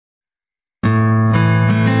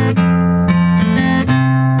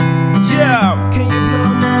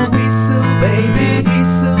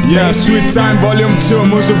Yeah, Sweet Time Volume 2,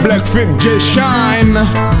 Muzo Blackfit, J Shine.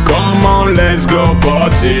 Come on, let's go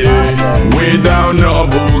party without no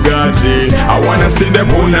Bugatti. I wanna see the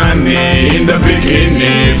Punani in the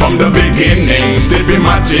bikini. From the beginning, Stippy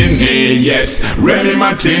Martini. Yes, Remy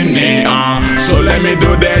Martini. So let me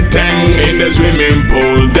do that thing in the swimming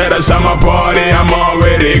pool. There's a summer party, I'm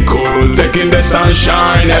already cool. Taking the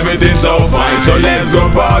sunshine, everything's so fine. So let's go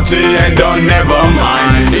party and don't never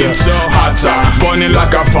mind. It's so hotter, burning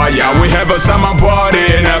like a fire. We have a summer party,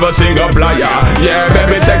 never single player. Yeah,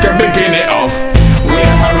 baby, take a bikini off. We're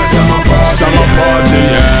having summer party. Summer party,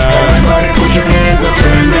 yeah. Everybody put your hands up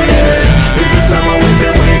in the air. It's the summer we've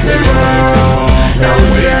been waiting for. Now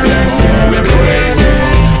it's here, let's celebrate it.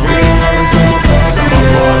 We're having summer party. Summer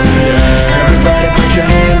party, yeah. Everybody put your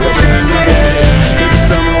hands up in the air. It's the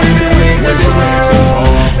summer we've been waiting for.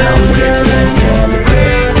 Now it's here, let's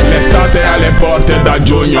celebrate it. L'estate alle porte da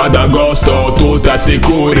giugno ad agosto. Tu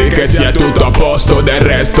t'assicuri che sia tutto a posto. Del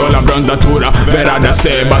resto la bronzatura verrà da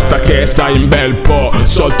sé. Basta che stai un bel po'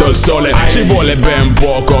 sotto il sole. Ci vuole ben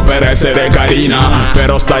poco per essere carina,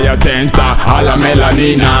 però stai attenta alla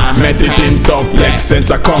melanina. Mettiti in toplex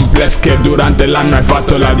senza complex, che durante l'anno hai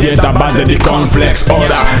fatto la dieta a base di cornflakes.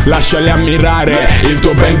 Ora lasciali ammirare il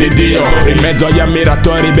tuo ben di Dio. In mezzo agli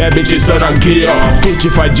ammiratori baby ci sono anch'io. Tu ci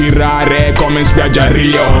fai girare come in spiaggia a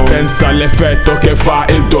Rio. Pensa all'effetto che fa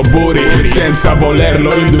il tuo booty. Senza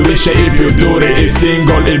volerlo indurisce i più duri. Il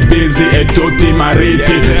single, il busy e tutti i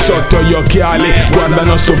mariti sotto gli occhiali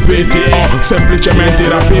guardano stupiti o semplicemente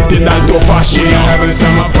rapiti dal tuo fascino. We're having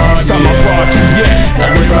summer party. Summer party, yeah.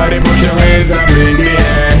 Everybody put your hands up in the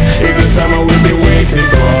air. It's the summer we've been waiting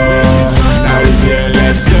for. Now it's here,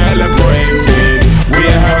 let's celebrate it.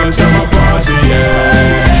 We're having summer party,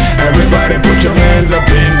 yeah. Everybody put your hands up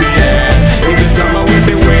in the air. It's the summer we've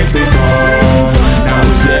been waiting for. Now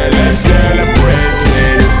it's here, let's celebrate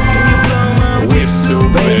it. Whistle,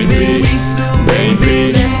 baby,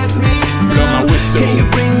 baby, blow my whistle. Can you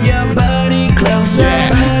bring your body closer?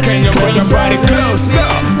 Yeah, can you bring your body closer?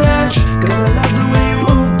 Touch, 'cause I love the way you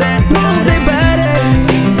move that body.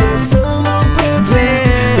 In the summer party,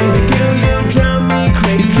 baby girl, you drive me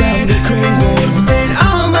crazy, crazy. Spend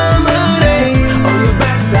all my money on your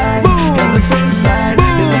backside and the front side.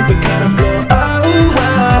 You make me kind of go, oh,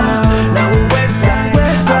 wow. Now we're west side,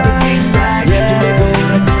 on the east side. You make me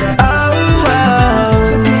wanna do that, oh, wow.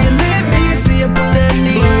 So can you let me see a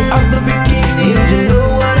plenty of the bikini? You know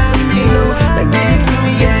what I mean? Now give it to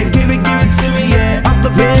me, yeah. Give it to me, yeah. Off the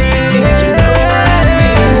bikini, you know what I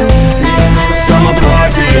mean? Summer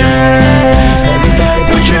party, yeah. Everybody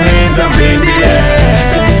put your hands up in the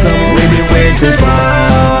air. It's the summer we've been waiting for.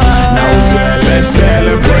 Now it's here, let's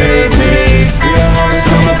celebrate it.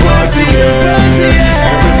 Summer party, yeah.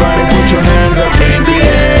 Everybody put your hands up in the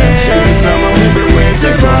air. It's the summer we've been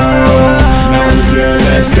waiting for. Now it's here,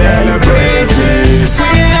 let's celebrate it.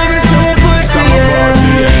 We're having summer party,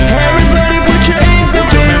 yeah. Everybody put your hands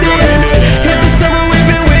up in the air. It's the summer we've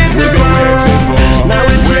been waiting for. Now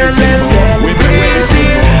it's here, let's celebrate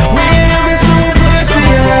it. We're having summer party,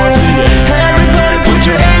 yeah. Everybody put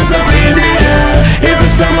your hands up in the air. It's the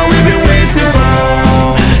summer we've been waiting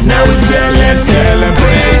for. Now it's here, let's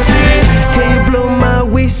celebrate it. Can you blow my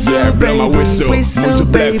whistle, Yeah, blow my whistle. Move to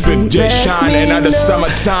Blackfit, J Shine, another Can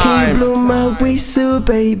summertime. you blow my whistle,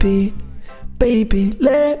 baby? Baby,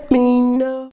 let me know.